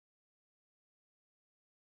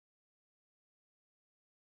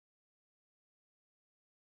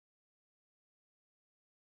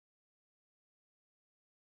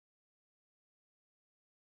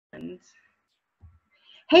And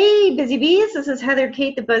hey, Busy Bees, this is Heather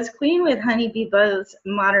Cate, the Buzz Queen with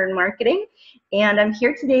HoneyBeeBuzz.Marketing. And I'm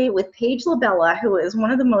here today with Paige LaBella, who is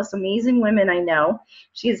one of the most amazing women I know.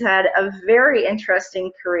 She's had a very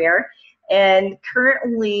interesting career and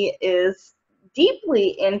currently is deeply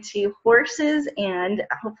into horses and,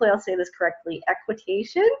 hopefully I'll say this correctly,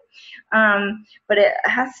 equitation. But it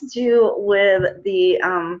has to do with the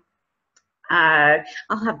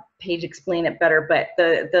I'll have Paige explain it better, but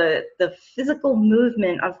the physical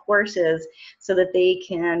movement of horses so that they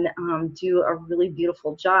can do a really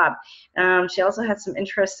beautiful job. She also has some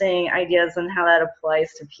interesting ideas on how that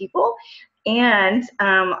applies to people. And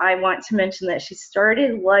I want to mention that she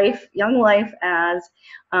started young life as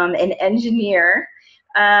an engineer,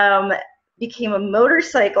 became a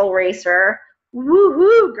motorcycle racer,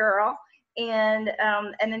 woohoo girl, and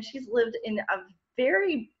then she's lived in a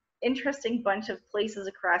very interesting bunch of places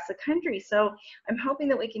across the country. So I'm hoping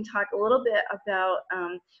that we can talk a little bit about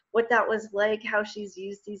what that was like, how she's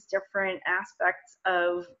used these different aspects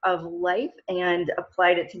of life and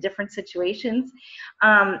applied it to different situations.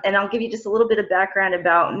 And I'll give you just a little bit of background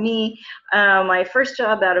about me. My first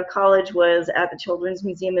job out of college was at the Children's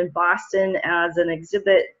Museum in Boston as an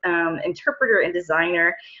exhibit interpreter and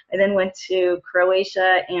designer. I then went to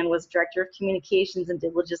Croatia and was director of communications and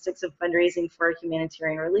did logistics and fundraising for a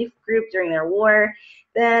humanitarian relief group during their war.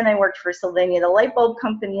 Then I worked for Sylvania, the light bulb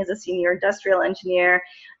company, as a senior industrial engineer.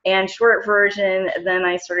 And short version, then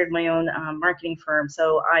I started my own marketing firm.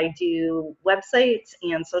 So I do websites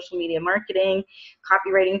and social media marketing,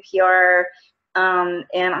 copywriting, PR,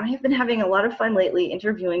 and I have been having a lot of fun lately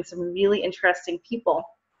interviewing some really interesting people.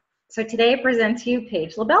 So today I present to you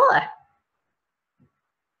Paige LaBella.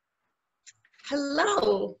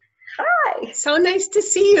 Hello. Hi. So nice to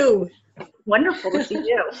see you. Wonderful to see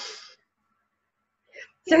you.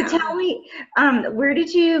 So Yeah. tell me, where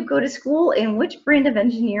did you go to school and which brand of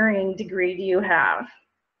engineering degree do you have?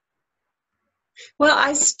 Well,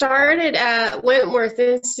 I started at Wentworth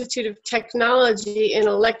Institute of Technology in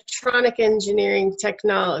electronic engineering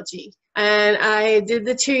technology. And I did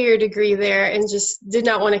the 2-year degree there and just did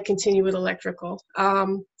not want to continue with electrical.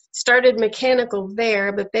 Started mechanical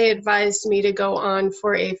there, but they advised me to go on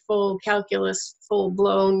for a full calculus,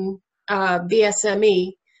 full-blown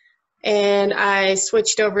BSME. And I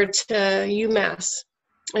switched over to UMass.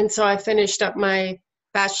 And so I finished up my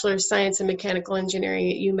Bachelor of Science in Mechanical Engineering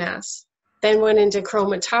at UMass. Then went into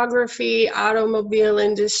chromatography, automobile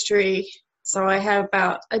industry. So I had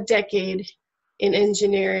about a decade in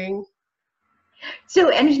engineering. So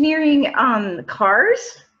engineering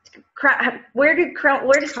cars? Where does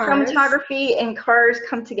chromatography and cars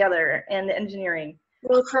come together in engineering?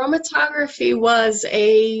 Well, chromatography was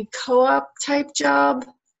a co-op type job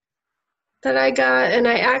that I got, and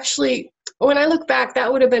I actually, when I look back,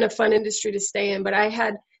 that would have been a fun industry to stay in, but I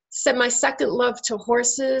had said my second love to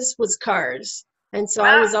horses was cars, and so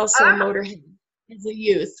I was also a motorhead as a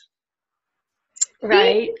youth.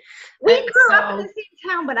 Right? We grew up in the same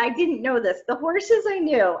town, but I didn't know this. The horses I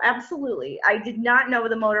knew, absolutely. I did not know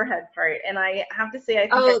the motorhead part, and I have to say I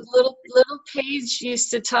think little Paige used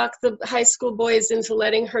to talk the high school boys into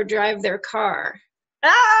letting her drive their car.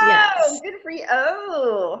 Oh, yes. Good for you.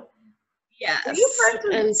 Oh. Yes. Are you friends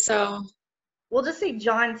with, and so we'll just say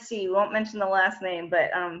John C. We won't mention the last name, but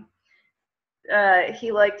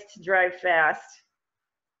he liked to drive fast.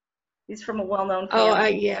 He's from a well-known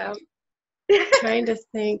family. Yeah. Trying to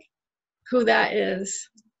think who that is.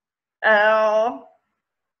 Oh.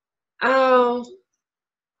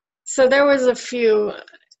 So there was a few.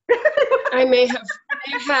 I may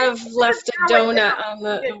have left a donut on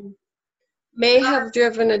the. May have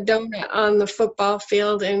driven a donut on the football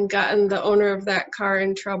field and gotten the owner of that car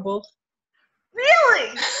in trouble.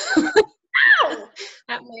 Really? Ow!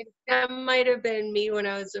 That might have been me when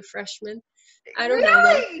I was a freshman. I don't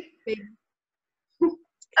really? know.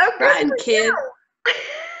 Rotten kid.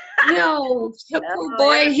 No, the poor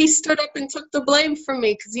boy, he stood up and took the blame from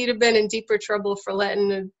me because he'd have been in deeper trouble for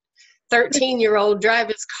letting a 13-year-old drive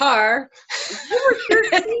his car. You were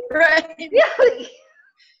 13? Right? Really?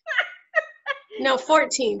 No,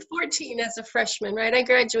 14 as a freshman, right? I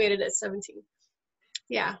graduated at 17.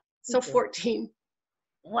 Yeah, so 14.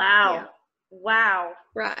 Wow. Yeah. Wow.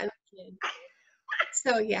 Rotten kid.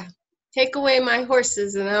 So yeah, take away my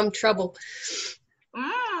horses and I'm trouble.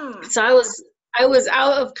 So I was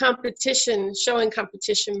out of competition, showing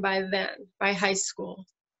competition by high school.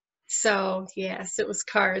 So yes, it was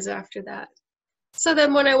cars after that. So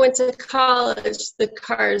then when I went to college, the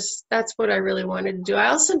cars, that's what I really wanted to do. I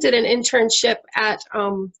also did an internship at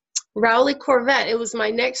Rowley Corvette. It was my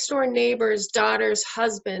next door neighbor's daughter's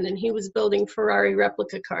husband, and he was building Ferrari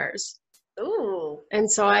replica cars. Ooh. And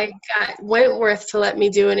so I got Wentworth to let me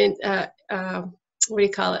do an, what do you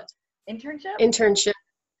call it? Internship? Internship.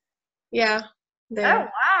 Yeah. There. Oh,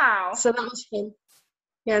 wow. So that was fun.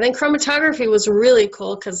 Yeah, then chromatography was really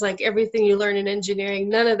cool because like everything you learn in engineering,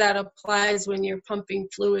 none of that applies when you're pumping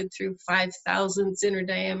fluid through 5,000 inner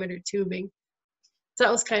diameter tubing. So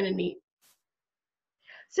that was kind of neat.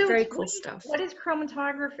 So very cool stuff. What is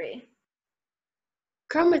chromatography?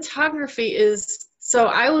 Chromatography is, so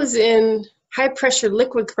I was in high pressure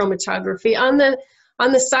liquid chromatography on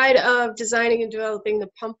the side of designing and developing the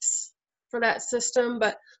pumps for that system.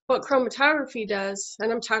 But what chromatography does,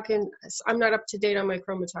 and I'm not up to date on my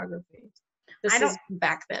chromatography. This is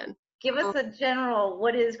back then. Give us a general,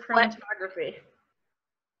 what is chromatography?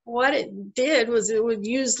 What it did was it would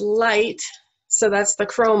use light, so that's the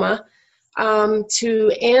chroma,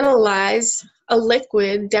 to analyze a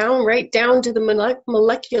liquid right down to the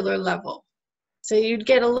molecular level. So you'd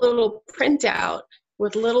get a little printout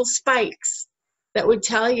with little spikes that would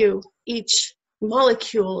tell you each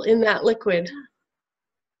molecule in that liquid.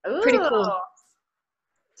 Ooh. Pretty cool.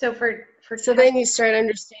 So so then you start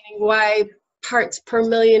understanding why parts per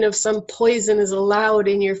million of some poison is allowed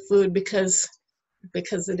in your food, because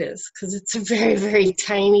it's a very, very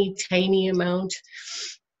tiny amount.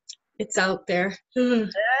 It's out there.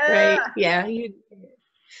 Right? Yeah.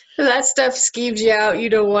 That stuff skeeves you out. You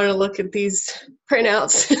don't want to look at these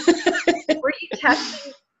printouts. Were you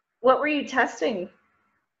testing? What were you testing?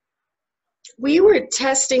 We were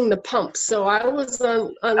testing the pumps. So I was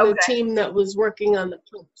on the team that was working on the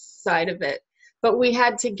pump side of it. But we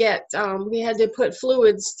had to put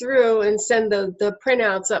fluids through and send the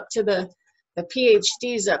printouts up to the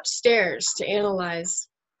PhDs upstairs to analyze.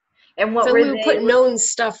 And what so were we would put known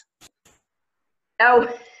stuff. Oh.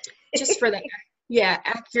 Just for that. Yeah,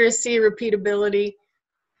 accuracy, repeatability.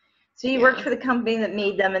 So you worked for the company that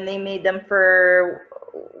made them, and they made them for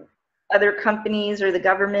other companies or the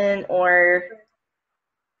government, or?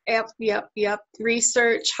 Yep.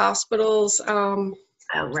 Research, hospitals.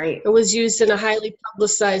 Right. It was used in a highly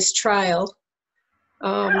publicized trial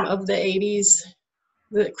of the 80s,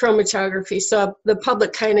 the chromatography. So the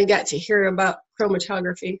public kind of got to hear about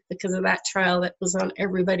chromatography because of that trial that was on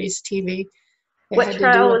everybody's TV. What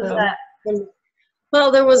trial was that? Well,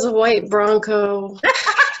 there was a white Bronco.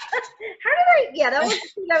 That was the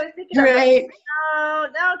thing I was thinking of. Right. No,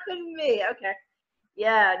 it couldn't be. Okay.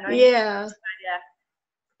 Yeah. No, yeah.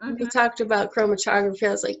 Mm-hmm. We talked about chromatography.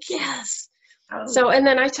 I was like, yes. Oh. So, and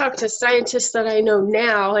then I talked to scientists that I know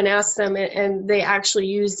now and asked them, and they actually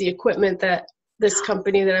use the equipment that this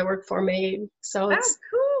company that I work for made. So it's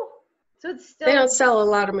cool. So it's still, they don't sell a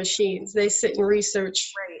lot of machines. They sit and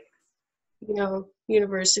research, right.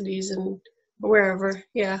 Universities and wherever.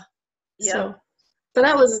 Yeah. Yep. So, but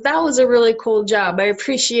that was a really cool job. I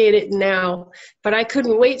appreciate it now, but I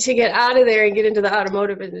couldn't wait to get out of there and get into the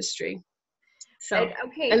automotive industry. So,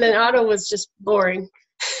 and then auto was just boring.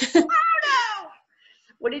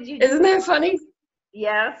 What did you do? Isn't that funny?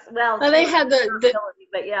 Yes. Well, they had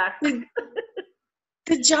but yeah.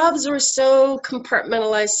 The jobs were so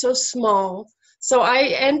compartmentalized, so small. So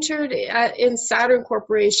I entered in Saturn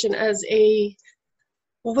Corporation as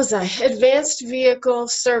advanced vehicle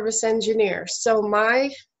service engineer. So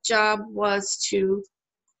my job was to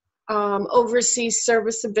oversee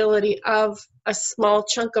serviceability of a small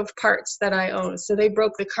chunk of parts that I own. So they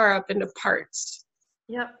broke the car up into parts.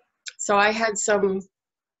 Yep. So I had some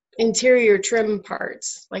interior trim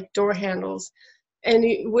parts, like door handles, and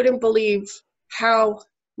you wouldn't believe how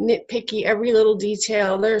nitpicky every little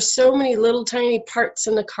detail. There are so many little tiny parts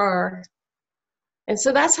in the car. And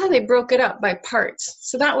so that's how they broke it up, by parts.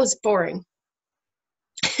 So that was boring.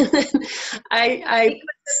 I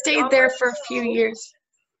stayed there for a few years.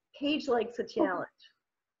 Paige likes a challenge.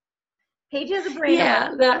 Paige has a brain.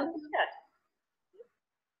 Yeah.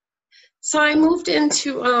 So I moved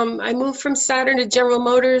from Saturn to General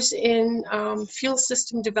Motors in fuel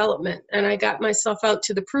system development, and I got myself out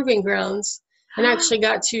to the proving grounds and actually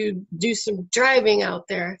got to do some driving out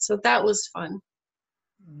there. So that was fun.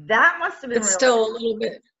 That must have been still a little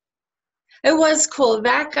bit. It was cool.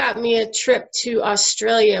 That got me a trip to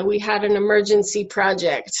Australia. We had an emergency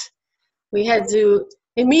project. We had to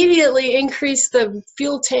immediately increase the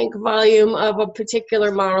fuel tank volume of a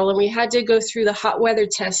particular model, and we had to go through the hot weather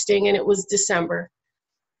testing, and it was December.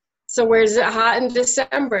 So where's it hot in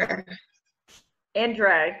December? And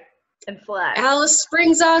dry and flat. Alice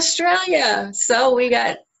Springs, Australia. So we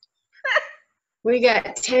got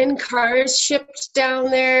 10 cars shipped down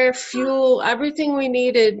there, fuel, everything we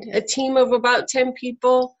needed, a team of about 10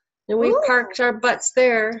 people. And we Ooh, parked our butts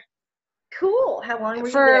there cool. How long were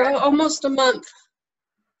you for there? almost a month.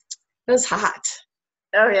 It was hot.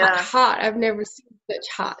 Oh, Hot, yeah. hot. I've never seen such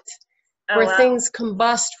hot. Oh, Where wow. things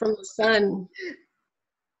combust from the sun.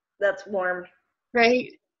 That's warm. Right?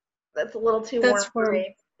 That's a little too warm That's for warm.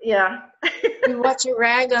 me. Yeah. We watch a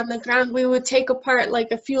rag on the ground. We would take apart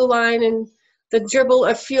like a fuel line, and the dribble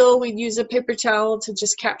of fuel, we'd use a paper towel to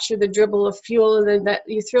just capture the dribble of fuel, and then that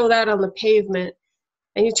you throw that on the pavement.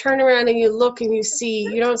 And you turn around and you look and you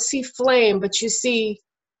don't see flame, but you see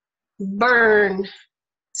burn.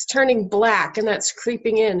 It's turning black, and that's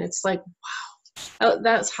creeping in. It's like, wow, oh,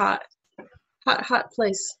 that's hot. Hot, hot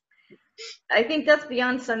place. I think that's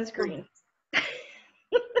beyond sunscreen.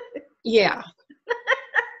 Yeah.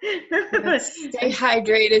 Stay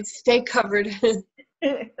hydrated, stay covered.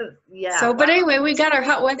 Yeah. So, but anyway, we got our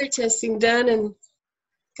hot weather testing done and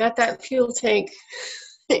got that fuel tank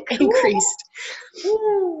increased.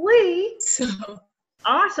 Ooh-wee. So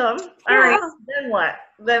Awesome. All right. Then what?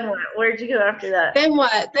 Where'd you go after that? Then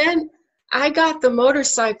what? Then I got the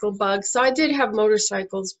motorcycle bug. So I did have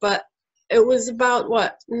motorcycles, but it was about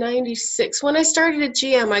 96. When I started at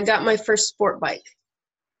GM, I got my first sport bike.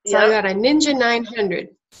 So I got a Ninja 900.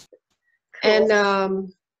 Cool. And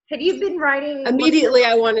had you been riding? Immediately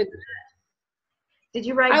I wanted. Did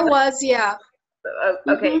you ride? I was, yeah.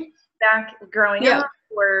 Okay. Mm-hmm. Back growing up,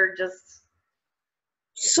 or just?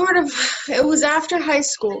 Sort of. It was after high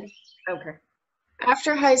school. Okay.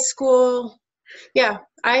 After high school, yeah.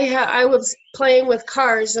 I was playing with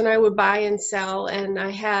cars, and I would buy and sell, and I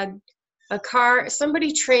had a car.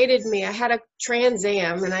 Somebody traded me. I had a Trans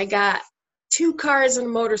Am, and I got 2 cars and a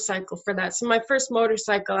motorcycle for that. So my first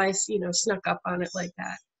motorcycle, I snuck up on it like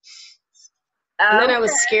that. And then I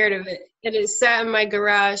was scared of it. And it sat in my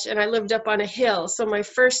garage, and I lived up on a hill. So my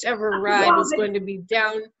first ever ride was going to be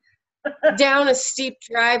down a steep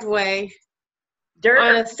driveway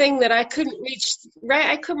on a thing that I couldn't reach. Right,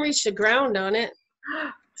 I couldn't reach the ground on it.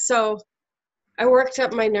 So I worked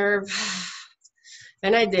up my nerve,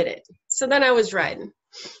 and I did it. So then I was riding.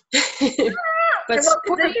 But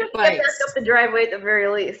sport bikes. Get back up the driveway at the very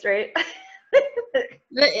least, right?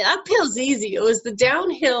 The uphill's easy. It was the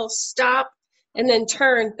downhill stop and then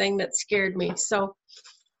turn thing that scared me. So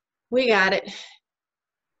we got it.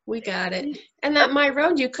 And that my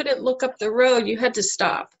road, you couldn't look up the road. You had to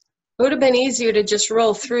stop. It would have been easier to just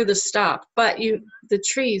roll through the stop, but the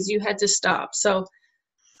trees, you had to stop. So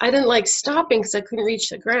I didn't like stopping because I couldn't reach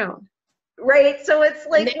the ground. Right. So it's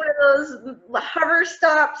like one of those hover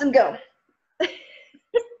stops and go.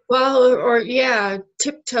 Well, or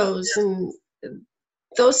tiptoes, and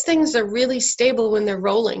those things are really stable when they're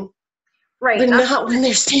rolling, right? But not when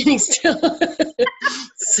they're standing still.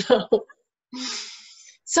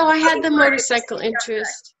 So I had the motorcycle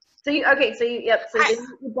interest. So you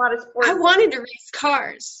bought a sport. I wanted to race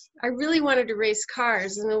cars. I really wanted to race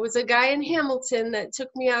cars, and there was a guy in Hamilton that took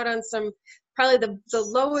me out on some. Probably the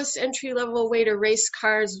lowest entry-level way to race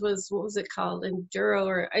cars was, what was it called?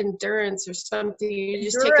 Endurance or something. You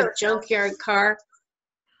just take a junkyard car.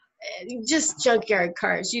 Just junkyard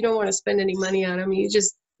cars. You don't want to spend any money on them. You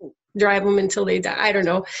just drive them until they die. I don't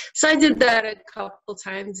know. So I did that a couple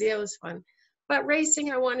times. Yeah, it was fun. But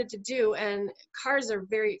racing I wanted to do, and cars are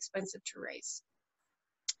very expensive to race.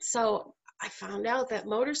 So I found out that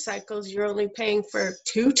motorcycles, you're only paying for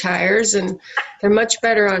 2 tires, and they're much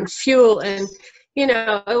better on fuel. And,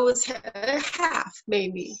 it was half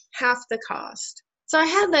the cost. So I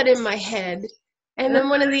had that in my head. And then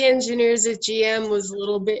one of the engineers at GM was a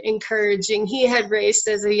little bit encouraging. He had raced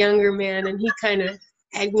as a younger man, and he kind of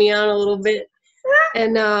egged me on a little bit.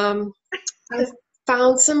 And I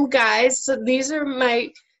found some guys. So these are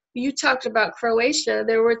you talked about Croatia.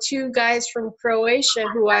 There were 2 guys from Croatia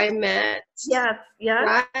who I met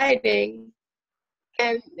riding.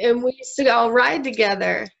 And we used to all ride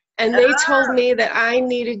together. And they told me that I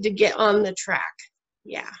needed to get on the track.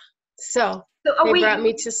 Yeah. So they brought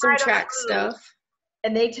me to some track stuff.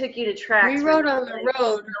 And they took you to tracks. We rode on the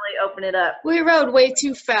road. Really open it up. We rode way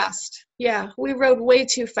too fast. Yeah, we rode way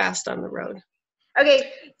too fast on the road.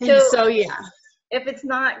 Okay. So yeah. If it's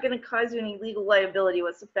not going to cause you any legal liability,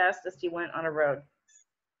 what's the fastest you went on a road?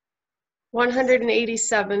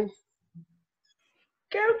 187.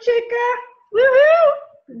 Go, chicka!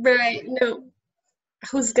 Woohoo! Right. No.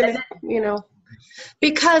 Who's going to,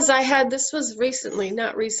 because this was recently,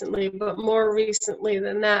 not recently, but more recently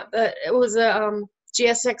than that. But it was a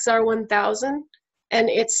GSXR 1000, and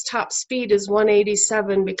its top speed is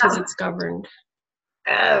 187 because it's governed.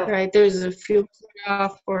 Oh. Right, there's a fuel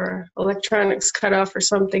cutoff or electronics cutoff or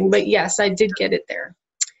something, but yes, I did get it there.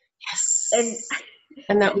 Yes. And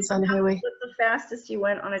And that was on the highway. What's the fastest you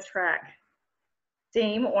went on a track?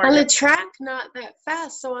 Same or on the track? Not that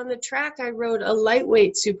fast. So on the track, I rode a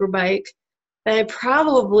lightweight super bike, and I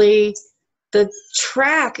probably, the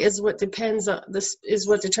track is what depends on this, is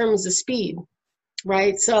what determines the speed,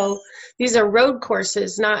 right? So these are road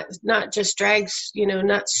courses, not just drags, you know,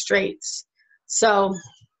 not straights. So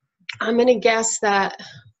I'm gonna guess that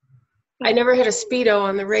I never had a speedo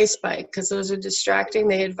on the race bike because those are distracting.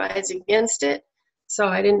 They advise against it, so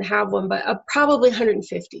I didn't have one. But probably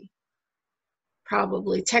 150.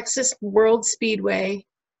 Probably Texas World Speedway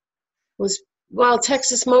was, well,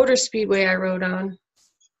 Texas Motor Speedway I rode on.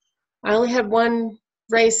 I only had one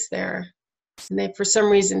race there, and they for some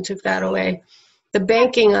reason took that away. The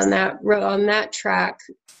banking on that track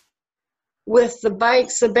with the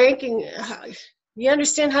bikes, the banking. You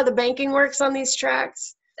understand how the banking works on these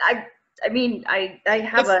tracks? I mean, I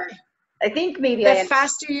have I think maybe the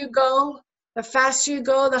faster you go,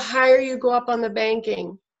 the higher you go up on the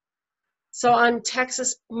banking. So on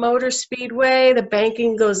Texas Motor Speedway, the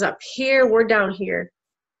banking goes up here, we're down here.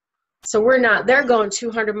 So we're not, they're going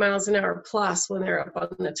 200 miles an hour plus when they're up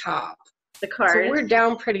on the top. The cars. So we're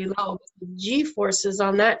down pretty low. The G-forces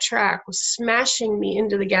on that track was smashing me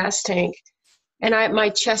into the gas tank, and my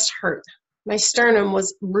chest hurt. My sternum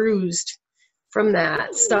was bruised from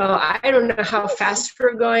that. So I don't know how fast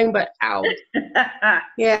we're going, but ow.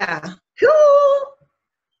 Yeah. Cool.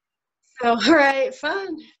 So, right,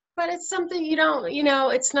 fun. But it's something you don't, you know,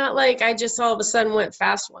 it's not like I just all of a sudden went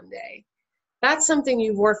fast one day. That's something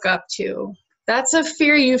you work up to. That's a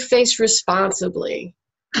fear you face responsibly,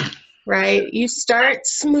 right? You start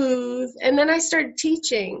smooth, and then I started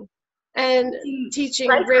teaching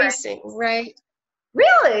racing, right?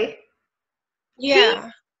 Really? Yeah.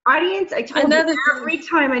 See, audience, I told you every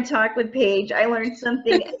time I talk with Paige, I learn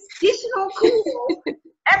something additional cool.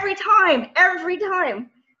 Every time.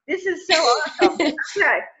 This is so awesome.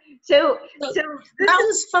 Okay. So that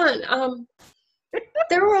was fun.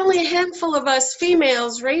 There were only a handful of us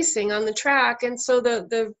females racing on the track, and so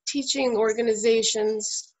the teaching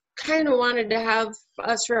organizations kind of wanted to have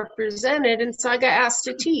us represented, and so I got asked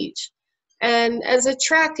to teach, and as a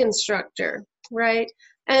track instructor, right?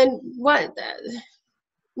 And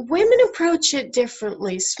women approach it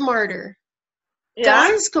differently, smarter. Yeah.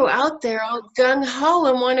 Guys go out there all gung-ho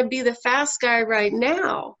and want to be the fast guy right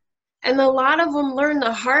now. And a lot of them learn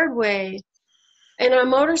the hard way. And on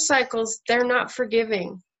motorcycles, they're not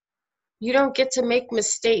forgiving. You don't get to make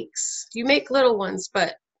mistakes. You make little ones,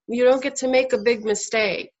 but you don't get to make a big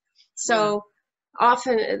mistake. So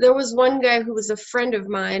often, there was one guy who was a friend of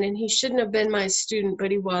mine, and he shouldn't have been my student, but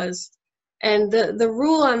he was. And the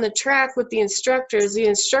rule on the track with the instructor's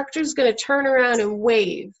going to turn around and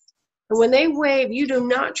wave. And when they wave, you do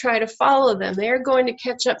not try to follow them. They are going to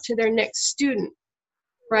catch up to their next student,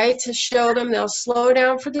 right? To show them, they'll slow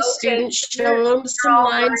down for the student, show them some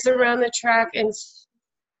lines around the track, and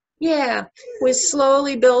yeah, we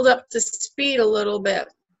slowly build up the speed a little bit,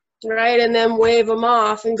 right? And then wave them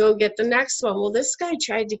off and go get the next one. Well, this guy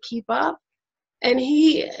tried to keep up, and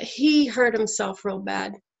he hurt himself real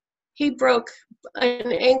bad. He broke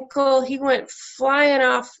an ankle. He went flying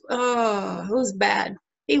off. Oh, it was bad.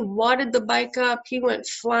 He wadded the bike up. He went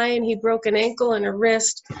flying. He broke an ankle and a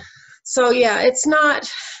wrist. So yeah, it's not,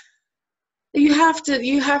 you have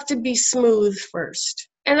to be smooth first.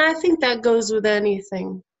 And I think that goes with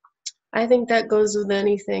anything.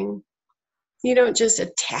 You don't just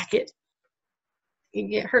attack it. You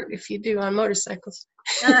get hurt if you do on motorcycles.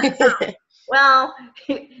 Well,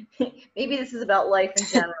 maybe this is about life in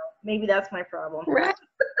general. Maybe that's my problem. Right.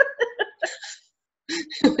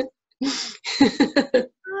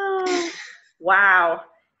 Wow.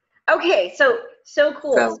 Okay, so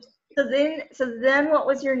cool. So then what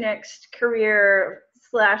was your next career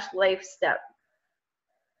 / life step?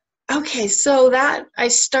 Okay, so that I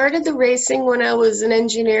started the racing when I was an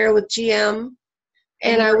engineer with GM,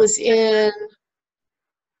 and I was in,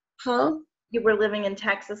 You were living in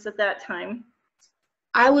Texas at that time?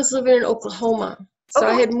 I was living in Oklahoma. So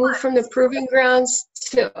I had moved from the proving grounds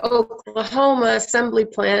to Oklahoma assembly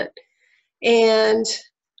plant. And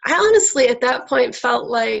I honestly, at that point, felt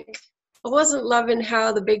like I wasn't loving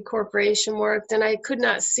how the big corporation worked, and I could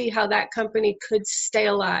not see how that company could stay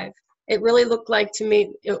alive. It really looked like to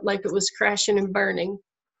me, like it was crashing and burning.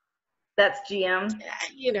 That's GM?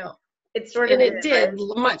 You know. It sort of and it did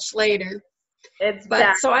much later.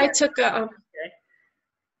 So I took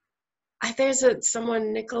there's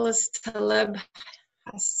someone, Nicholas Taleb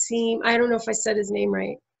Hassim. I don't know if I said his name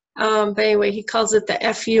right. But anyway, he calls it the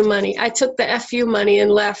FU money. I took the FU money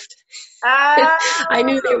and left. I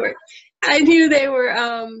knew they were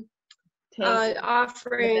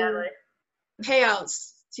offering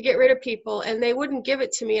payouts to get rid of people, and they wouldn't give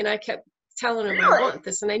it to me, and I kept telling them I want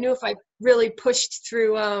this, and I knew if I really pushed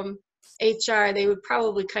through HR, they would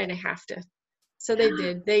probably kind of have to. So they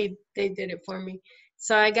did. They did it for me.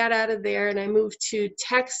 So I got out of there and I moved to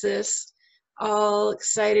Texas, all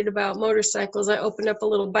excited about motorcycles. I opened up a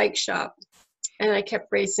little bike shop and I kept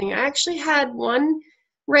racing. I actually had one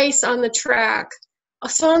race on the track.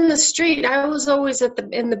 So on the street, I was always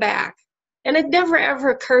in the back. And it never ever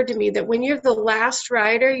occurred to me that when you're the last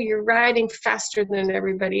rider, you're riding faster than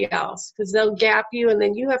everybody else, because they'll gap you and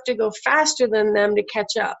then you have to go faster than them to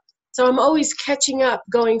catch up. So I'm always catching up,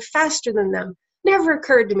 going faster than them. Never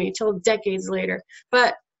occurred to me till decades later.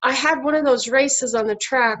 But I had one of those races on the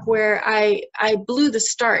track where I blew the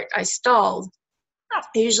start. I stalled. I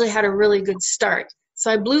usually had a really good start. So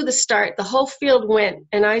I blew the start. The whole field went,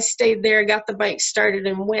 and I stayed there, got the bike started,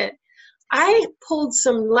 and went. I pulled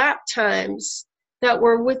some lap times that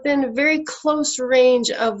were within a very close range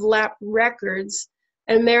of lap records.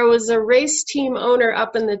 And there was a race team owner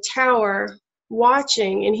up in the tower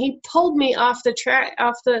watching, and he pulled me off the track,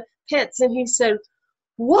 off the pits, and he said,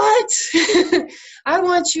 "What? I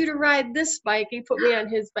want you to ride this bike." He put me on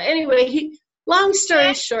his bike. Anyway, long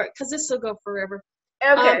story short, because this will go forever.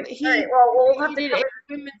 Okay. All right. Well, we'll have to cover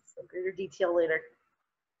your detail later.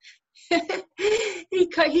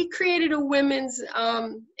 He created a women's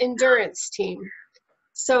endurance team.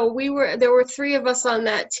 So there were 3 of us on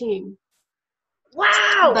that team.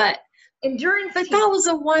 Wow. But endurance. But that was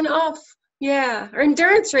a one-off. Yeah, our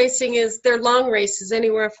endurance racing they're long races,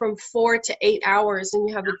 anywhere from 4 to 8 hours, and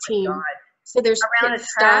you have a team. God. So there's pit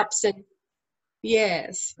stops and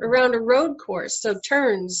yes, around a road course, so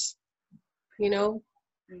turns, Right.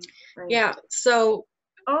 Yeah. So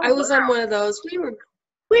I was on one of those.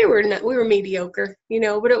 We were mediocre,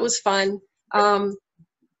 but it was fun. That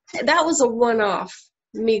was a one-off,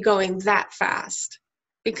 me going that fast,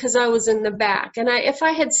 because I was in the back. And if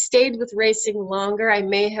I had stayed with racing longer, I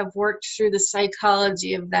may have worked through the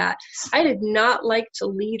psychology of that. I did not like to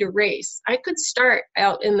lead a race. I could start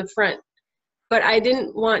out in the front, but I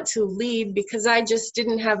didn't want to lead because I just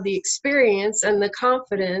didn't have the experience and the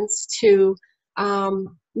confidence to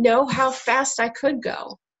know how fast I could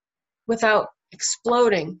go without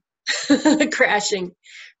exploding, crashing,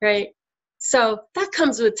 right? So that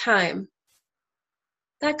comes with time.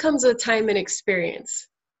 That comes with time and experience.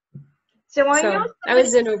 So I know I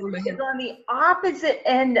was in over my head. On the opposite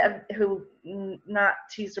end of who, not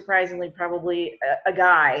too surprisingly, probably a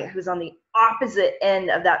guy who's on the opposite end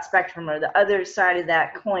of that spectrum, or the other side of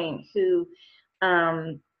that coin, who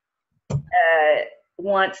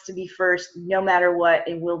wants to be first no matter what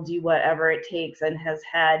and will do whatever it takes, and has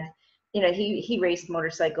had, he raced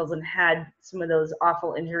motorcycles and had some of those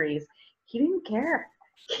awful injuries. He didn't care.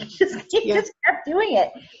 He just kept doing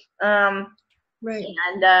it. Right.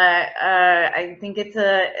 And I think it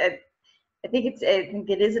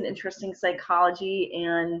is an interesting psychology,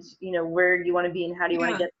 and where do you want to be and how do you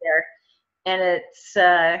want to get there, and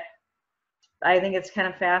I think it's kind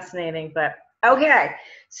of fascinating. But okay,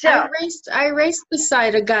 so I raced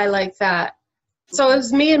beside a guy like that. So it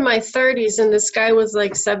was me in my 30s, and this guy was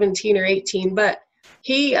like 17 or 18, but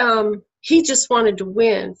he just wanted to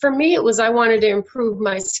win. For me, it was I wanted to improve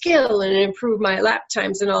my skill and improve my lap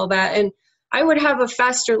times and all that. And I would have a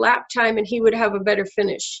faster lap time and he would have a better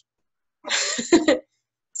finish.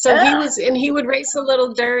 So he would race a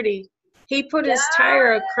little dirty. He put his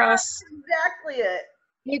tire across. Exactly it.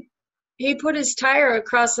 He put his tire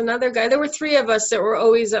across another guy. There were 3 of us that were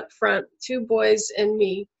always up front, 2 boys and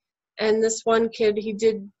me. And this one kid, he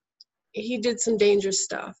did some dangerous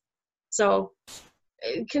stuff. So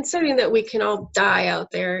considering that we can all die out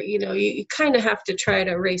there, you kind of have to try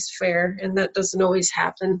to race fair, and that doesn't always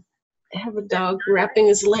happen. I have a dog wrapping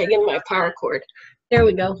his leg in my power cord. There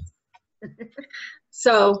we go.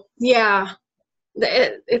 So yeah,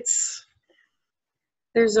 there's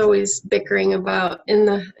always bickering about in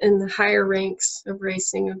the higher ranks of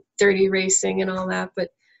racing, of dirty racing and all that. But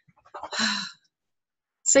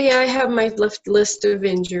so yeah, I have my list of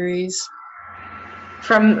injuries.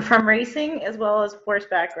 From racing as well as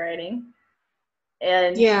horseback riding.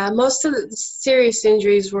 And yeah, most of the serious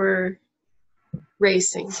injuries were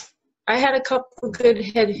racing. I had a couple of good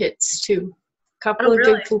head hits too. A couple of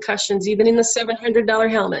good concussions, even in the $700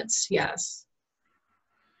 helmets. Yes.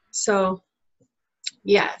 So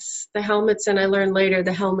yes, the helmets, and I learned later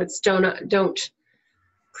the helmets don't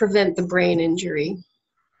prevent the brain injury.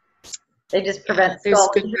 They just prevent skull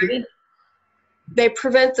injury. They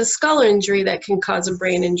prevent the skull injury that can cause a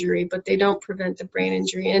brain injury, but they don't prevent the brain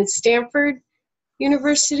injury. And Stanford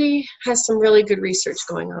University has some really good research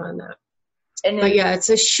going on that. And But then yeah, it's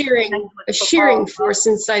a shearing force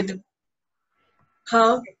inside the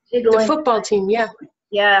football team. Yeah.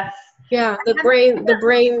 Yes. Yeah. The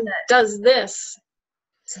brain does this.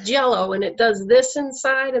 It's jello, and it does this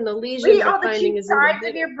inside, and the lesion Wait, they're the finding two is in the sides of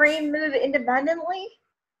middle. your brain move independently?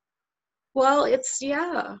 Well, it's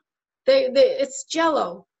it's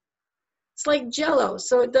jello. It's like jello,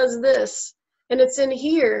 so it does this, and it's in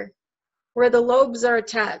here where the lobes are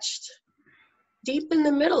attached, deep in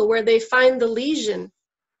the middle where they find the lesion.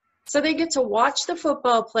 So they get to watch the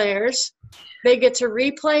football players, they get to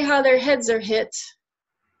replay how their heads are hit,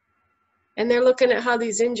 and they're looking at how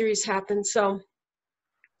these injuries happen. So,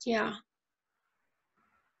 yeah.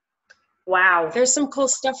 Wow. There's some cool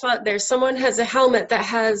stuff out there. Someone has a helmet that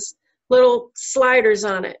has little sliders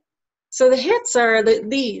on it. So the hits are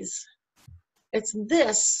these. It's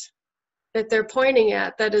this that they're pointing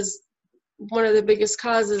at that is one of the biggest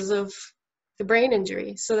causes of the brain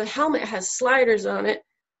injury. So the helmet has sliders on it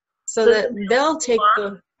so that they'll take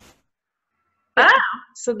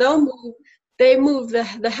so they move the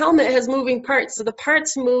helmet has moving parts, so the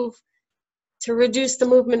parts move to reduce the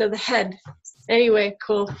movement of the head. Anyway,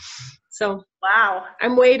 cool. So wow.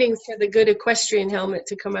 I'm waiting for the good equestrian helmet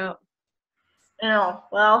to come out. Oh,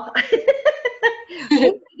 well,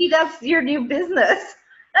 maybe that's your new business.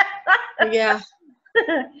 Yeah.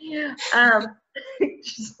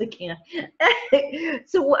 Just the can.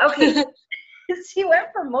 So, okay. So you went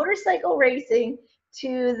from motorcycle racing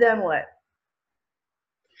to then what?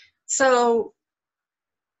 So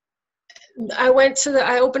I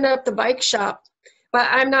opened up the bike shop, but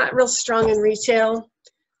I'm not real strong in retail.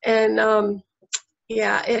 And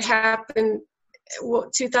yeah, it happened.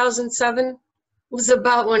 2007 was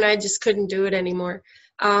about when I just couldn't do it anymore.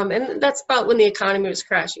 And that's about when the economy was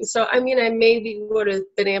crashing. So, I mean, I maybe would have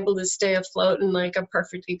been able to stay afloat in like a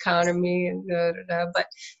perfect economy and but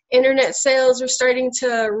internet sales were starting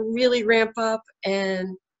to really ramp up,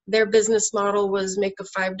 and their business model was make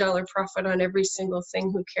a $5 profit on every single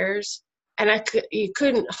thing. Who cares? And you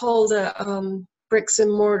couldn't hold a bricks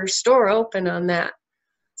and mortar store open on that.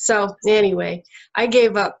 So anyway, I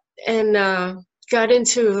gave up and got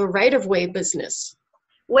into the right-of-way business.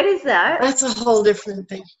 What is that? That's a whole different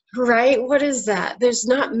thing, right? What is that? There's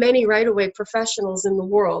not many right-of-way professionals in the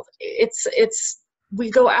world. We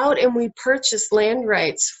go out and we purchase land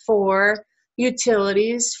rights for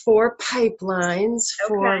utilities, for pipelines,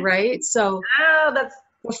 right? So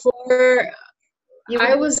before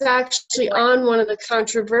I was actually on one of the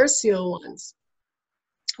controversial ones,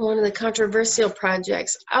 one of the controversial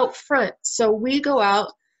projects out front. So we go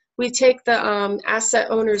out, we take the asset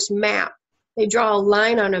owner's map. They draw a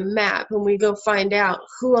line on a map, and we go find out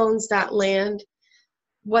who owns that land,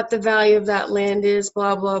 what the value of that land is,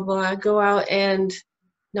 blah, blah, blah. Go out and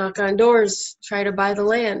knock on doors, try to buy the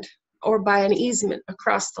land or buy an easement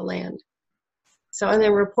across the land. So, and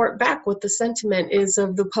then report back what the sentiment is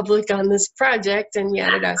of the public on this project and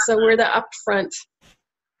yada yada. So we're the upfront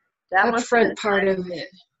part of it.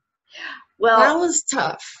 Well, that was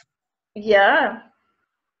tough. Yeah.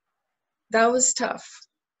 That was tough.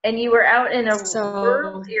 And you were out in a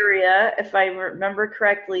rural area, if I remember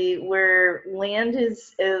correctly, where land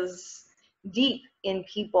is deep in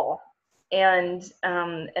people, and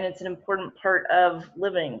it's an important part of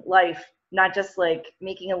living life, not just like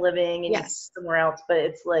making a living and somewhere else, but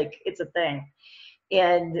it's like it's a thing.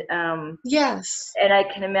 And yes. And I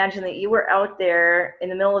can imagine that you were out there in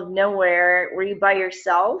the middle of nowhere. Were you by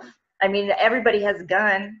yourself? I mean, everybody has a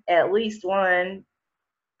gun, at least one.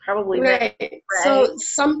 Probably right. So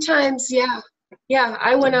sometimes, yeah,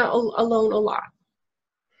 I went out alone a lot.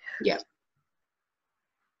 Yeah,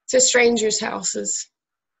 to strangers' houses.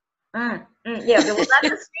 Yeah, well, not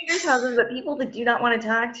to strangers' houses, but people that do not want to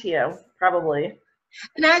talk to you, probably.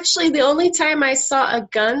 And actually, the only time I saw a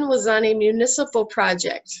gun was on a municipal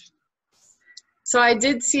project. So I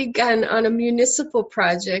did see a gun on a municipal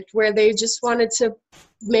project where they just wanted to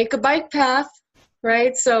make a bike path.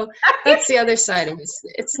 Right, so that's the other side of it.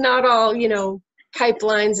 It's not all,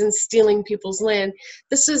 pipelines and stealing people's land.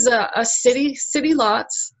 This is a city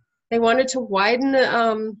lots. They wanted to widen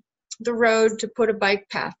the road to put a bike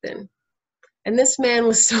path in, and this man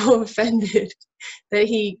was so offended that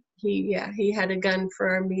he had a gun for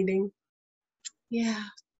our meeting. Yeah.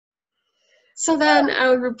 So then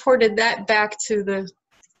I reported that back to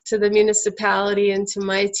the municipality and to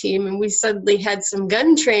my team, and we suddenly had some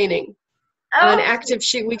gun training. On active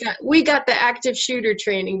shoot, we got the active shooter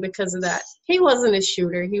training because of that. He wasn't a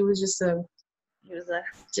shooter. He was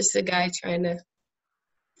just a guy trying to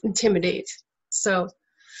intimidate. So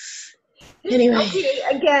anyway,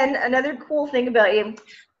 again, another cool thing about you.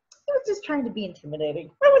 He was just trying to be intimidating.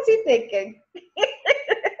 What was he thinking?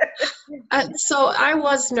 So I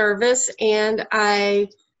was nervous, and I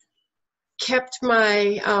kept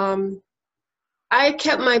my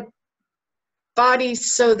body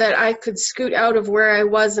so that I could scoot out of where I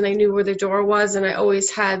was, and I knew where the door was, and I always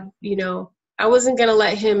had, you know, I wasn't going to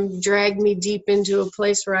let him drag me deep into a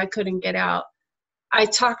place where I couldn't get out. I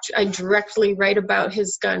directly write about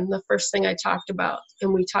his gun, the first thing I talked about,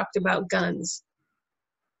 and we talked about guns.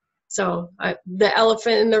 So the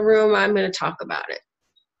elephant in the room, I'm going to talk about it.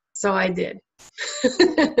 So I did.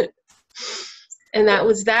 And that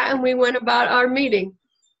was that, and we went about our meeting.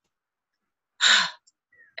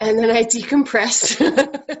 And then I decompressed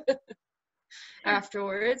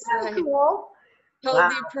afterwards. That's cool. Told Wow.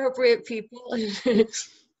 the appropriate people.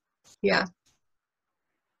 Yeah.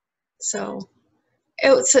 So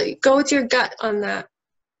go with your gut on that.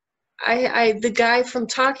 The guy, from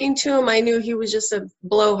talking to him, I knew he was just a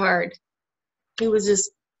blowhard. He was just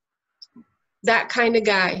that kind of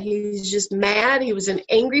guy. He's just mad. He was an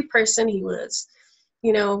angry person. He was,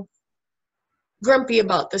 you know, grumpy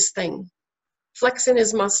about this thing, flexing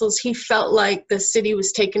his muscles. He felt like the city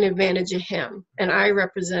was taking advantage of him, and I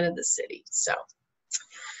represented the city. So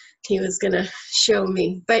he was going to show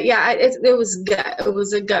me. But yeah, it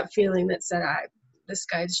was a gut feeling that said, this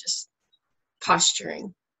guy's just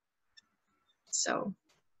posturing. So.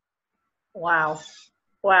 Wow.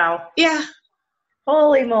 Yeah.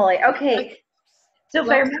 Holy moly. Okay. So if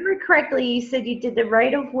I remember correctly, you said you did the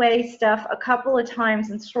right-of-way stuff a couple of times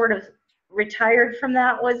and sort of retired from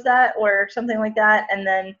that, was that? Or something like that? And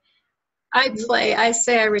then... I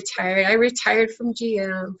say I retired. I retired from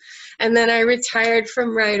GM, and then I retired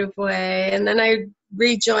from right-of-way, and then I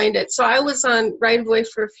rejoined it. So I was on right-of-way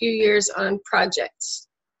for a few years on projects.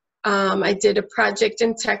 I did a project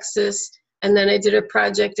in Texas, and then I did a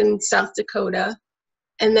project in South Dakota,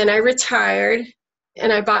 and then I retired,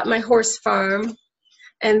 and I bought my horse farm,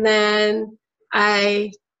 and then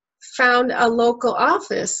I found a local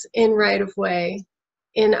office in right-of-way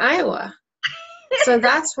in Iowa. So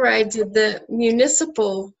that's where I did the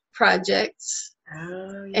municipal projects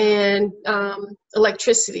and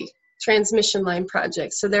electricity transmission line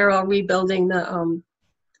projects. So they're all rebuilding the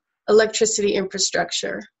electricity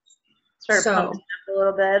infrastructure. Sort of pumping up a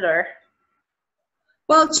little bit, or?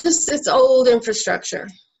 Well, it's old infrastructure.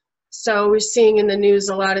 So we're seeing in the news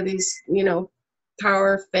a lot of these, you know,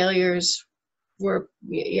 power failures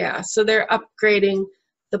so they're upgrading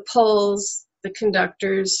the poles, the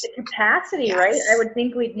conductors. The capacity, yes. Right? I would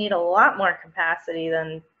think we'd need a lot more capacity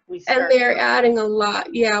than we started. And they're adding a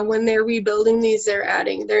lot. Yeah, when they're rebuilding these, they're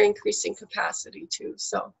increasing capacity too.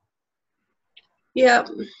 So, yeah.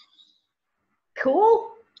 Cool.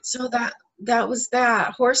 So that was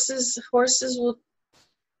that. Horses will,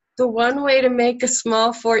 the one way to make a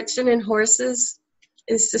small fortune in horses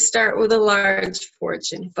is to start with a large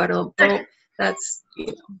fortune, but that's, you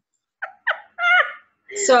know.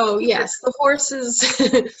 So yes, the horses,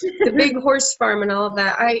 the big horse farm and all of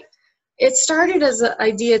that. It started as an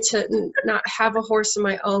idea to not have a horse of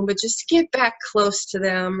my own, but just to get back close to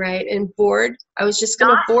them, right? And board. I was just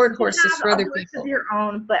going to board horses for other people. Of your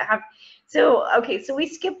own, but have. So okay, so we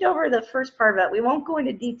skipped over the first part of that. We won't go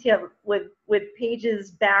into detail with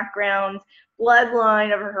Paige's background,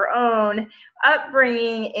 bloodline of her own,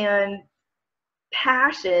 upbringing, and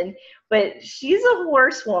passion, but she's a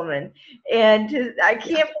horsewoman, and I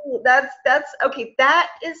can't believe that's okay.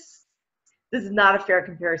 This is not a fair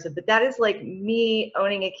comparison, but that is like me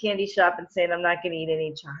owning a candy shop and saying I'm not going to eat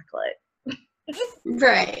any chocolate.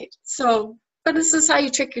 Right. So, but this is how you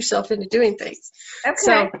trick yourself into doing things. Okay.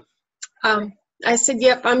 So, I said,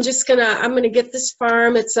 yep, I'm gonna get this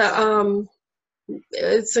farm. It's a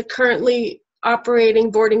currently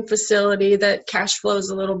operating boarding facility that cash flows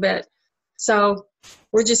a little bit. So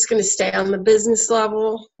we're just going to stay on the business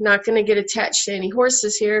level, not going to get attached to any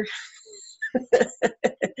horses here.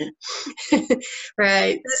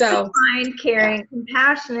 Right. That's so a kind, caring,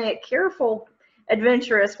 compassionate, careful,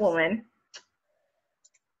 adventurous woman.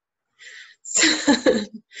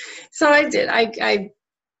 So I did. I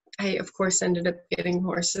of course ended up getting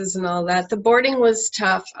horses and all that. The boarding was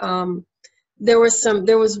tough. There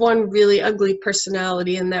was one really ugly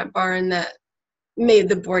personality in that barn that made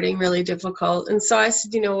the boarding really difficult. And so I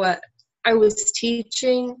said, you know what? I was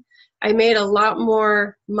teaching. I made a lot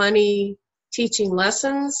more money teaching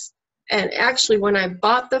lessons. And actually, when I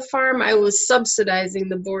bought the farm, I was subsidizing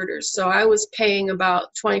the boarders. So I was paying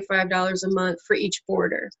about $25 a month for each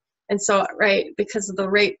boarder. And so, right, because of the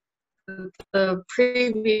rate the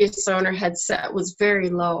previous owner had set was very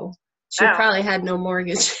low. She probably had no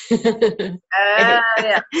mortgage.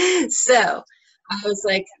 Yeah. So I was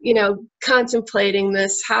like, contemplating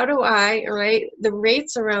this. How do I, right? The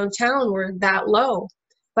rates around town were that low,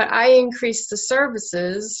 but I increased the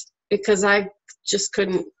services because I just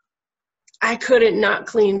couldn't not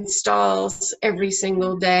clean stalls every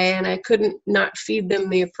single day, and I couldn't not feed them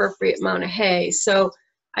the appropriate amount of hay. So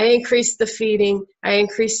I increased the feeding, I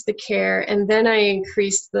increased the care, and then I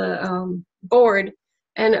increased the board.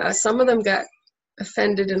 And some of them got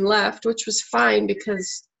offended and left, which was fine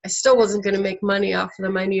because I still wasn't going to make money off of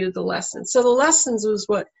them. I needed the lessons. So the lessons was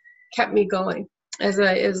what kept me going as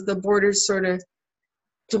the boarders sort of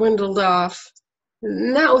dwindled off.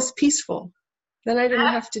 And that was peaceful. Then I didn't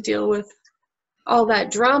have to deal with all that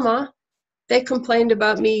drama. They complained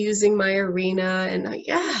about me using my arena, and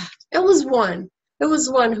it was one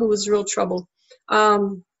who was real trouble.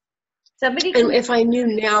 Somebody and if I knew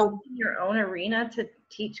now, your own arena to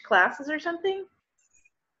teach classes or something.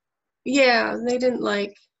 Yeah, they didn't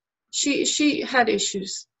like. She had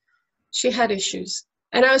issues. She had issues,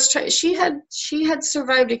 and I was trying. She had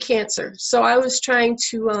survived a cancer, so I was trying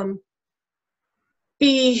to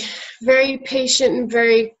be very patient and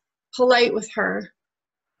very polite with her,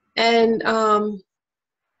 and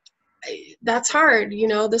that's hard.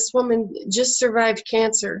 This woman just survived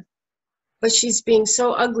cancer, but she's being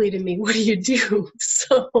so ugly to me. What do you do?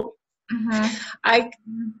 So I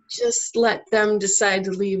just let them decide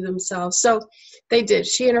to leave themselves. So they did.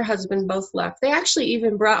 She and her husband both left. They actually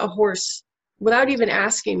even brought a horse without even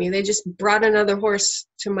asking me. They just brought another horse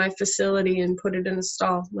to my facility and put it in a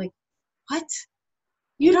stall. I'm like, what?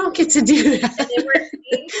 You don't get to do that. And they were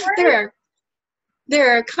paying for it?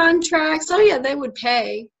 There are contracts. Oh yeah, they would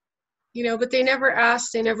pay, but they never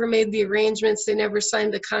asked. They never made the arrangements. They never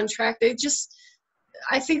signed the contract.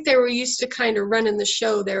 I think they were used to kind of running the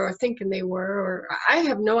show there, or thinking they were, or I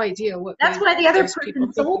have no idea what. That's why the other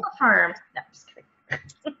person sold the farm. No, I'm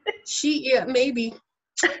just kidding. Maybe.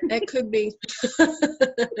 That could be.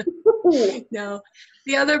 No,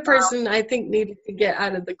 the other person I think needed to get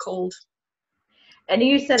out of the cold. And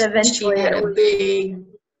you said eventually she had a big.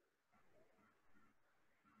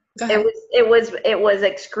 It was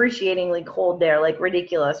excruciatingly cold there, like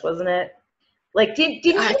ridiculous, wasn't it? Like, did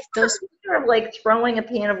you have like throwing a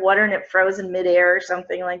pan of water and it froze in midair or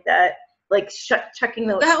something like that? Like chucking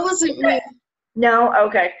the. That wasn't me. No,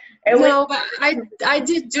 okay. But I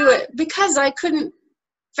did do it because I couldn't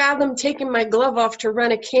fathom taking my glove off to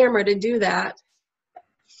run a camera to do that.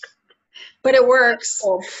 But it works.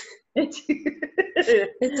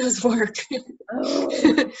 It does work.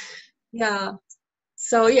 Oh. Yeah.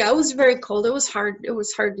 So yeah, it was very cold. It was hard. It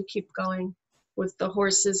was hard to keep going with the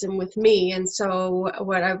horses and with me. And so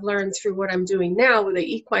what I've learned through what I'm doing now with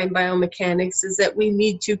the equine biomechanics is that we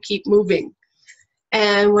need to keep moving.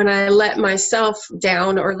 And when I let myself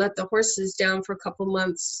down or let the horses down for a couple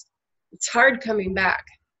months, it's hard coming back.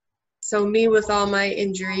 So me with all my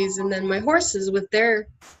injuries, and then my horses with they're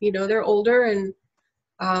older, and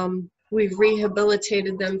we've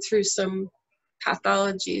rehabilitated them through some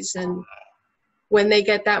pathologies. And when they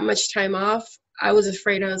get that much time off, I was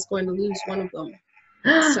afraid I was going to lose one of them.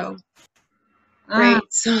 So, right.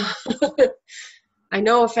 So I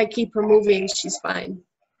know if I keep her moving, she's fine.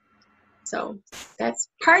 So that's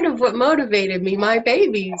part of what motivated me, my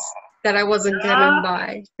babies that I wasn't getting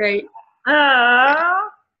by, right?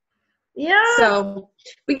 Yeah. So,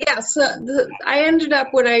 but yeah, I ended up,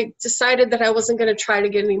 when I decided that I wasn't going to try to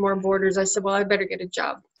get any more boarders, I said, well, I better get a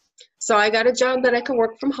job. So I got a job that I could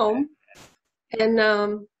work from home. And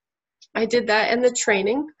I did that and the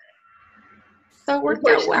training. So it worked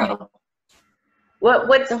out well.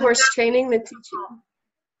 What's the horse training, the teaching?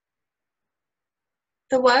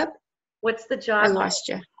 The what? What's the job? I lost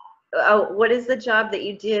you. Oh, what is the job that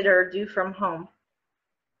you did or do from home?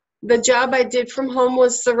 The job I did from home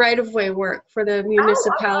was the right-of-way work for the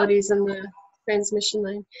municipalities and the transmission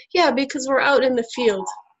line. Yeah, because we're out in the field,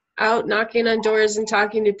 out knocking on doors and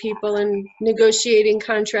talking to people and negotiating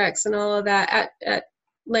contracts and all of that at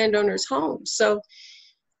landowners' homes. So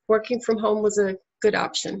working from home was a good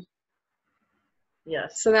option.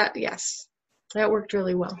 Yes. So that worked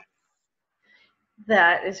really well.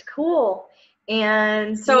 That is cool.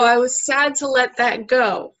 And so I was sad to let that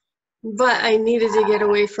go, but I needed to get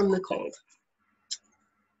away from the cold.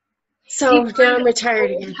 So now I'm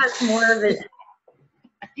retired again. Has more of it,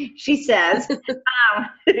 she says.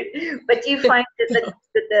 But do you find that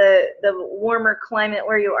the warmer climate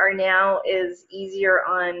where you are now is easier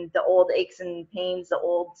on the old aches and pains, the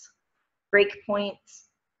old break points?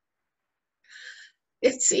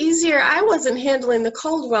 It's easier. I wasn't handling the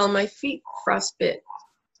cold well. My feet frostbit.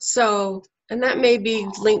 So, and that may be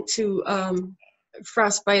linked to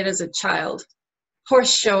frostbite as a child.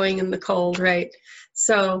 horse showing in the cold, right?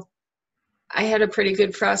 So I had a pretty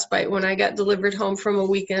good frostbite when I got delivered home from a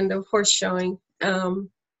weekend of horse showing. Ooh.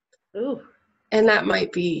 And that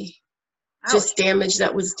might be just Ouch. damage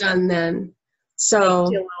that was done then. Makes you a So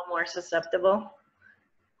little more susceptible.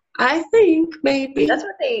 I think maybe. That's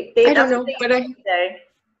what they I don't that's know, what they but usually say.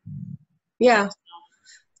 yeah.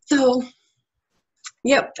 So,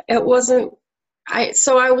 yep, it wasn't,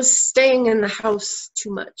 so I was staying in the house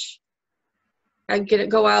too much. I'd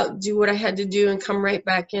go out, do what I had to do, and come right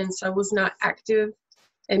back in. So I was not active,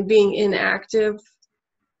 and being inactive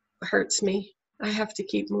hurts me. I have to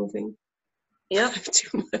keep moving. Yep. I have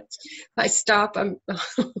too much. If I stop, I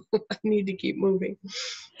need to keep moving.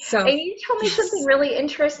 So, And you told me yes. something really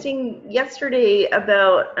interesting yesterday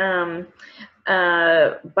about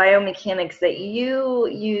biomechanics, that you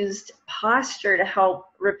used posture to help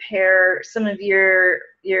repair some of you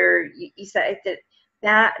said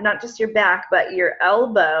that not just your back, but your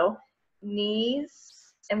elbow,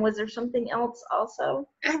 knees, and was there something else also?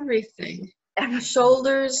 Everything.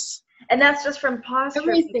 Shoulders. And that's just from posture.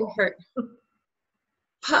 Everything hurt.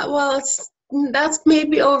 Well, that's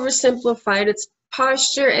maybe oversimplified. It's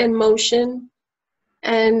posture and motion.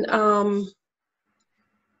 And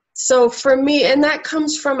so for me, and that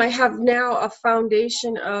comes from, I have now a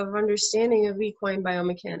foundation of understanding of equine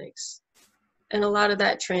biomechanics. And a lot of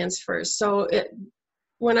that transfers. So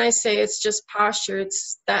when I say it's just posture,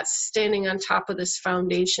 that's standing on top of this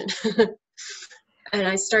foundation. And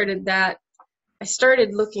I started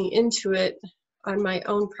looking into it on my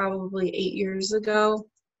own probably 8 years ago.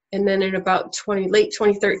 And then in about late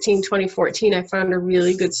 2013, 2014, I found a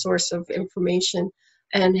really good source of information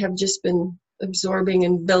and have just been absorbing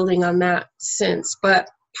and building on that since. But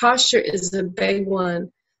posture is a big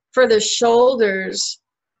one. For the shoulders,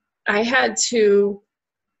 I had to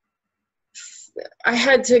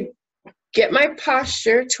get my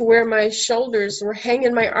posture to where my shoulders were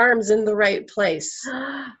hanging my arms in the right place.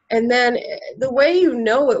 And then the way you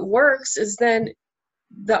know it works is then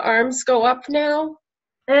the arms go up now.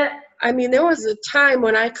 I mean, there was a time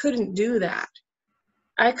when I couldn't do that.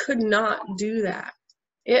 I could not do that.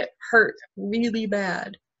 It hurt really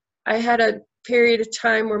bad. I had a period of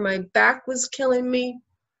time where my back was killing me,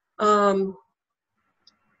 herniated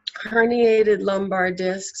lumbar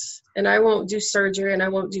discs, and I won't do surgery and I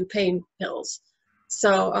won't do pain pills.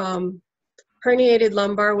 So herniated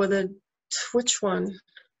lumbar with which one?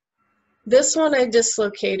 This one I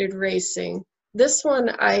dislocated racing. This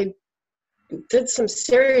one I did some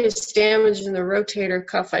serious damage in the rotator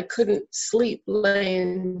cuff. I couldn't sleep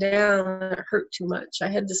laying down. It hurt too much. I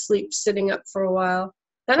had to sleep sitting up for a while.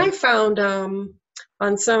 Then I found on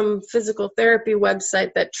some physical therapy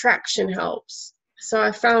website that traction helps. So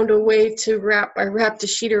I found a way to I wrapped a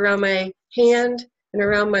sheet around my hand and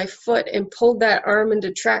around my foot and pulled that arm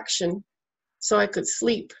into traction so I could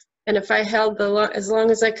sleep. And if I held as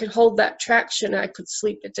long as I could hold that traction, I could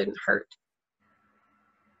sleep. It didn't hurt.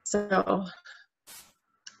 So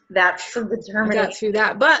that's the determination. I got through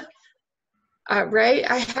that. But right,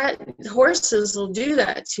 horses will do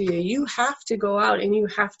that to you. You have to go out and you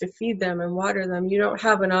have to feed them and water them. You don't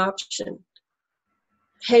have an option.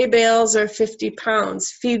 Hay bales are 50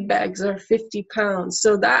 pounds. Feed bags are 50 pounds.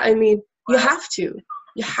 So that, I mean, you have to.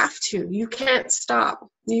 You have to. You can't stop.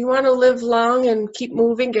 You want to live long and keep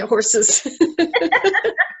moving, get horses.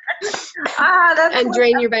 And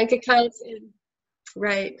drain your bank accounts.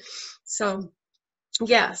 Right. So,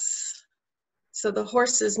 yes. So the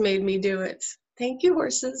horses made me do it. Thank you,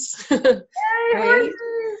 horses. Hey, right? horses.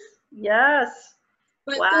 Yes.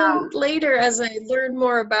 But wow. Then later, as I learned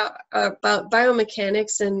more about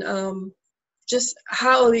biomechanics and just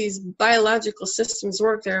how these biological systems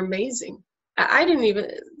work, they're amazing. I didn't even,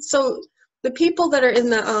 so the people that are in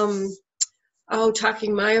the,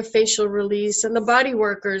 talking myofascial release, and the body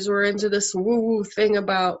workers were into this woo-woo thing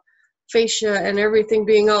about fascia and everything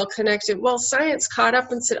being all connected. Well, science caught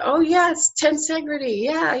up and said, oh yes, tensegrity,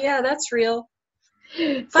 yeah, that's real.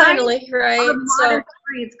 Finally, right? So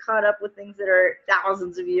it's caught up with things that are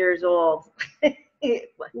thousands of years old.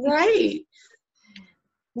 Right.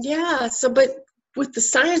 Yeah. So, but with the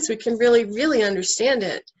science, we can really, really understand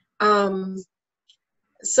it.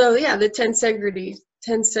 So yeah, the tensegrity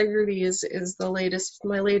is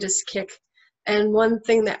my latest kick. And one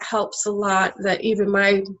thing that helps a lot that even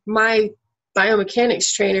my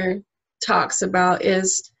biomechanics trainer talks about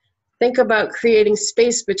is think about creating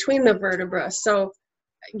space between the vertebrae. So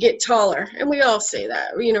get taller. And we all say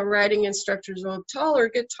that, riding instructors will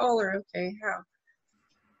get taller. Okay, how?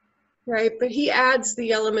 Right, but he adds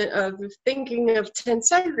the element of thinking of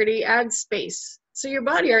tensegrity, add space. So your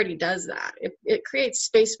body already does that. It creates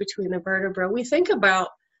space between the vertebrae. We think about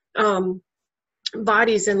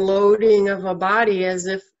bodies and loading of a body as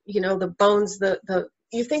if, you know, the bones,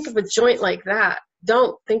 you think of a joint like that.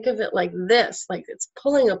 Don't think of it like this, like it's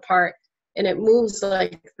pulling apart and it moves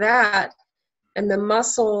like that. And the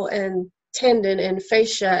muscle and tendon and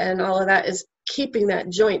fascia and all of that is keeping that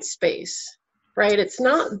joint space, right? It's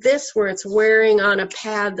not this where it's wearing on a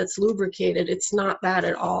pad that's lubricated. It's not that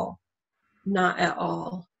at all. Not at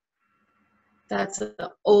all. That's an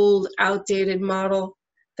old, outdated model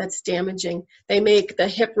that's damaging. They make the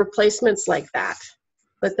hip replacements like that.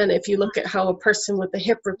 But then if you look at how a person with a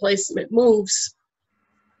hip replacement moves,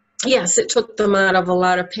 yes, it took them out of a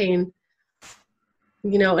lot of pain,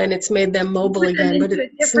 you know, and it's made them mobile again, but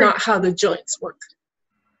it's not how the joints work.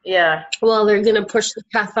 Yeah. Well, they're going to push the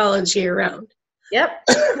pathology around. Yep.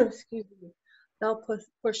 Excuse me. They'll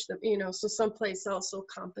push them, you know, so someplace else will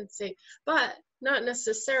compensate, but not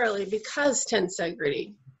necessarily because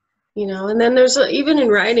tensegrity, you know. And then there's even in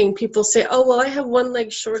riding, people say, oh, well, I have one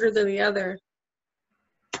leg shorter than the other.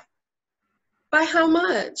 By how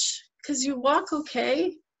much? Because you walk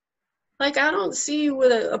okay. Like, I don't see you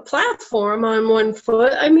with a platform on one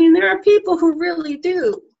foot. I mean, there are people who really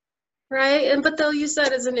do, right? But they'll use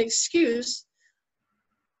that as an excuse.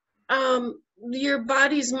 Your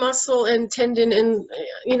body's muscle and tendon and,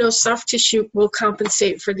 you know, soft tissue will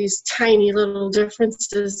compensate for these tiny little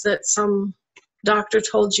differences that some doctor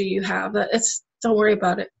told you have. Don't worry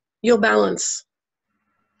about it. You'll balance.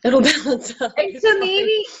 It'll balance out. So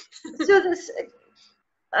maybe, so this,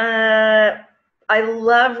 I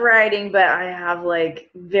love riding, but I have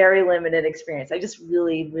like very limited experience. I just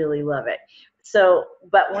really, really love it. So,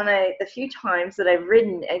 but the few times that I've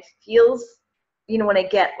ridden, it feels, you know, when I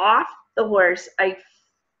get off the horse, I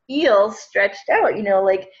feel stretched out, you know,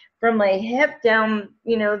 like from my hip down,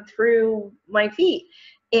 you know, through my feet.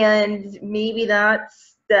 And maybe that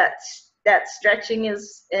stretching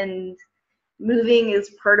is, and moving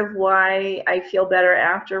is part of why I feel better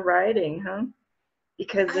after riding, huh?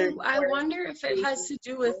 Because I wonder if it has to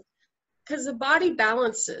do with, because the body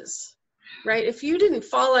balances, right? If you didn't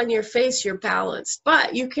fall on your face, you're balanced,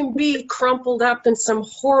 but you can be crumpled up in some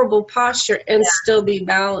horrible posture and still be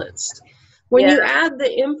balanced. When you add the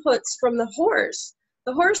inputs from the horse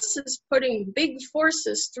is putting big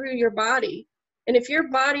forces through your body. And if your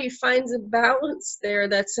body finds a balance there,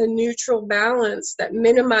 that's a neutral balance that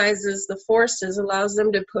minimizes the forces, allows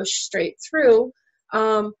them to push straight through,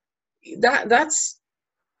 that's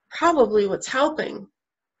probably what's helping.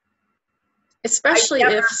 Especially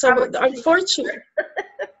if, so unfortunate,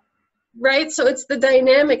 right? So it's the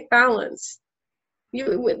dynamic balance.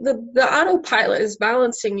 The autopilot is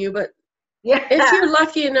balancing you, but if you're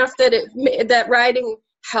lucky enough that that riding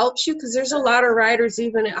helps you, because there's a lot of riders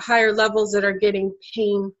even at higher levels that are getting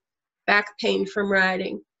back pain from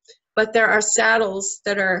riding, but there are saddles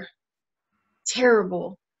that are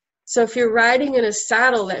terrible. So if you're riding in a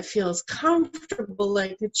saddle that feels comfortable,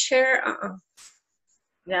 like a chair,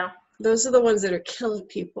 those are the ones that are killing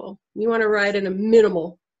people. You want to ride in a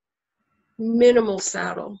minimal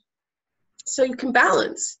saddle, so you can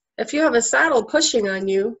balance. If you have a saddle pushing on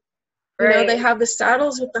you, you know, they have the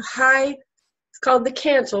saddles with the high, it's called the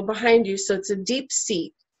cantle behind you, so it's a deep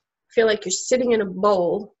seat. Feel like you're sitting in a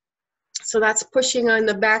bowl, so that's pushing on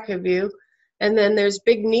the back of you. And then there's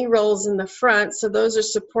big knee rolls in the front, so those are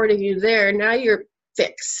supporting you there. Now you're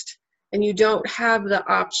fixed, and you don't have the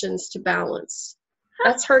options to balance.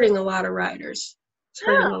 That's hurting a lot of riders. It's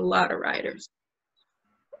hurting a lot of riders.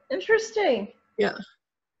 Interesting. Yeah.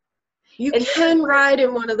 You can ride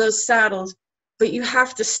in one of those saddles, but you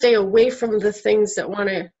have to stay away from the things that want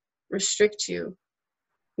to restrict you.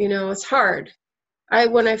 You know, it's hard.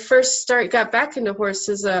 When I first got back into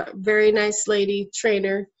horses, a very nice lady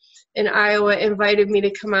trainer in Iowa invited me to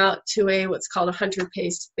come out to what's called a hunter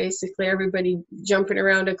pace. Basically, everybody jumping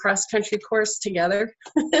around a cross-country course together.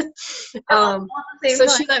 So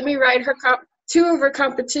she let me ride two of her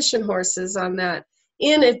competition horses on that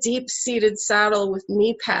in a deep-seated saddle with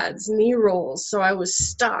knee pads, knee rolls. So I was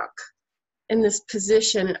stuck in this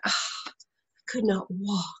position, and I could not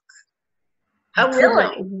walk. I could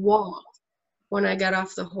not walk when I got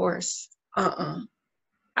off the horse.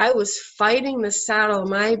 I was fighting the saddle.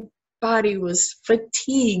 My body was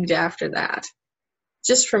fatigued after that,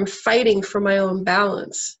 just from fighting for my own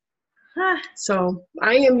balance. So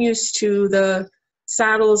I am used to the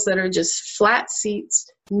saddles that are just flat seats,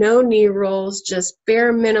 no knee rolls, just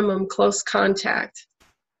bare minimum close contact.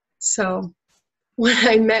 So when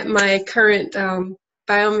I met my current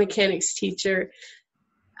biomechanics teacher,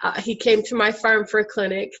 he came to my farm for a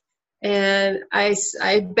clinic, And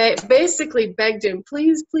basically begged him,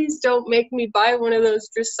 please, please don't make me buy one of those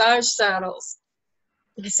dressage saddles.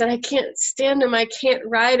 I said, I can't stand them. I can't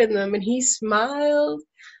ride in them. And he smiled.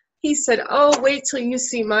 He said, oh, wait till you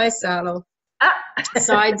see my saddle.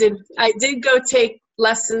 So I did go take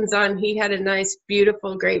lessons on, he had a nice,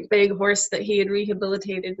 beautiful, great big horse that he had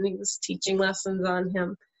rehabilitated, and he was teaching lessons on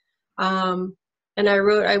him. And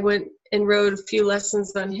I went and rode a few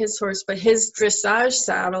lessons on his horse, but his dressage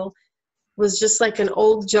saddle was just like an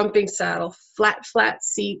old jumping saddle, flat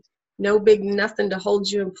seat, no big nothing to hold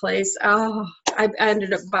you in place. Oh, I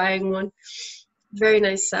ended up buying one. Very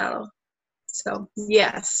nice saddle. So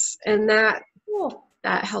yes, and that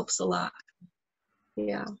helps a lot.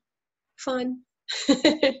 Yeah, fun.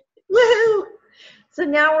 Woohoo! So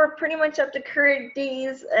now we're pretty much up to current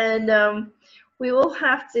days, and we will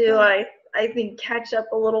have to, I think, catch up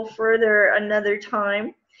a little further another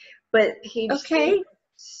time. But Paige, Okay. Thank you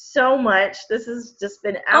so much. This has just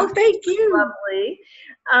been absolutely thank you. lovely.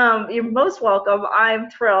 You're most welcome. I'm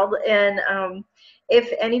thrilled. And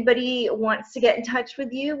if anybody wants to get in touch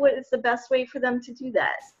with you, what is the best way for them to do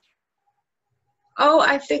that? Oh,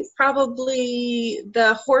 I think probably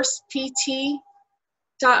the horsept.com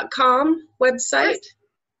website.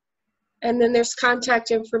 And then there's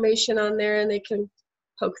contact information on there, and they can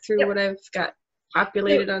poke through what I've got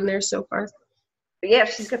populated on there so far. Yeah,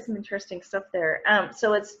 she's got some interesting stuff there.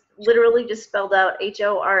 So it's literally just spelled out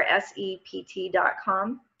HORSEPT.com.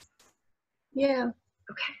 Yeah.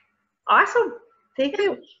 Okay. Awesome. Thank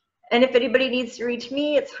you. And if anybody needs to reach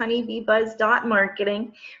me, it's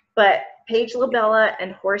HoneyBeeBuzz.Marketing, but Paige LaBella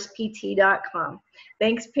and HorsePT.com.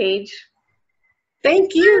 Thanks, Paige.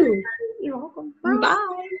 Thank you. You're welcome.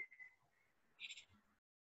 Bye.